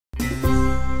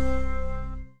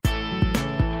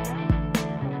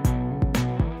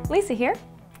Lisa here.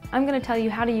 I'm going to tell you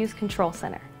how to use Control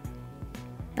Center.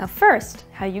 Now first,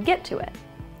 how you get to it.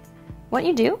 What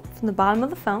you do, from the bottom of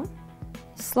the phone,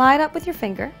 slide up with your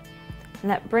finger, and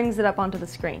that brings it up onto the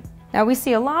screen. Now we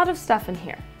see a lot of stuff in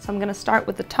here, so I'm going to start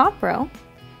with the top row.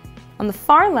 On the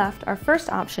far left, our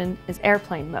first option is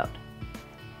airplane mode.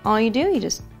 All you do, you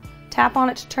just tap on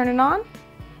it to turn it on,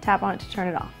 tap on it to turn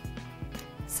it off.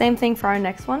 Same thing for our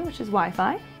next one, which is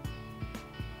Wi-Fi.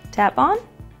 Tap on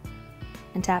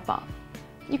and tap off.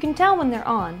 You can tell when they're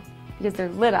on because they're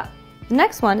lit up. The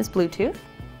next one is Bluetooth,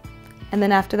 and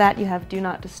then after that you have Do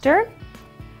Not Disturb,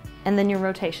 and then your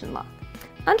rotation lock.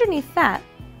 Underneath that,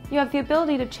 you have the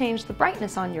ability to change the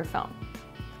brightness on your phone.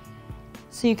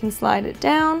 So you can slide it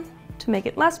down to make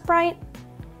it less bright,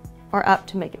 or up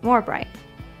to make it more bright.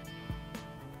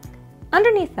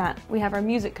 Underneath that, we have our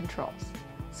music controls.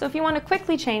 So if you want to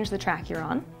quickly change the track you're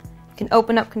on, you can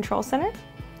open up Control Center,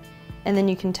 and then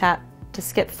you can tap to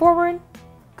skip forward,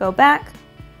 go back,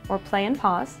 or play and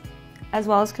pause, as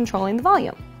well as controlling the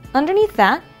volume. Underneath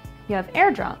that, you have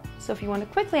AirDrop. So if you want to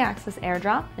quickly access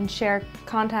AirDrop and share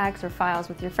contacts or files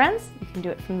with your friends, you can do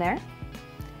it from there.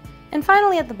 And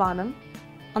finally at the bottom,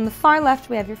 on the far left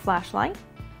we have your flashlight,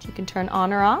 which you can turn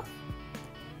on or off.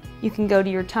 You can go to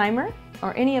your timer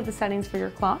or any of the settings for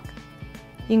your clock.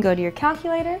 You can go to your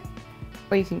calculator,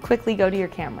 or you can quickly go to your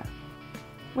camera.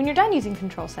 When you're done using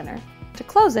Control Center, to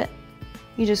close it,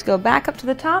 you just go back up to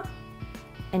the top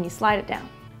and you slide it down.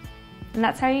 And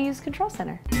that's how you use Control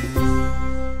Center.